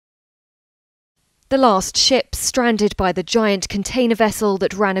The last ships stranded by the giant container vessel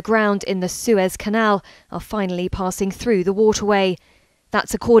that ran aground in the Suez Canal are finally passing through the waterway.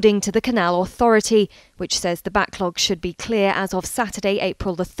 That's according to the Canal Authority, which says the backlog should be clear as of Saturday,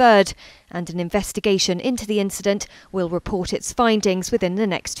 April the 3rd, and an investigation into the incident will report its findings within the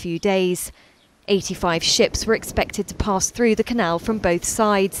next few days. 85 ships were expected to pass through the canal from both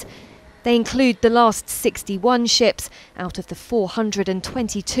sides. They include the last 61 ships out of the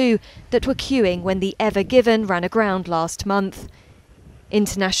 422 that were queuing when the Ever Given ran aground last month.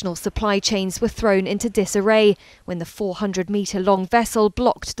 International supply chains were thrown into disarray when the 400-metre-long vessel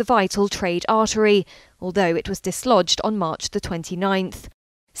blocked the vital trade artery, although it was dislodged on March the 29th.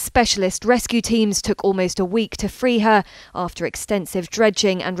 Specialist rescue teams took almost a week to free her after extensive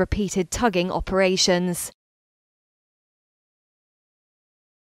dredging and repeated tugging operations.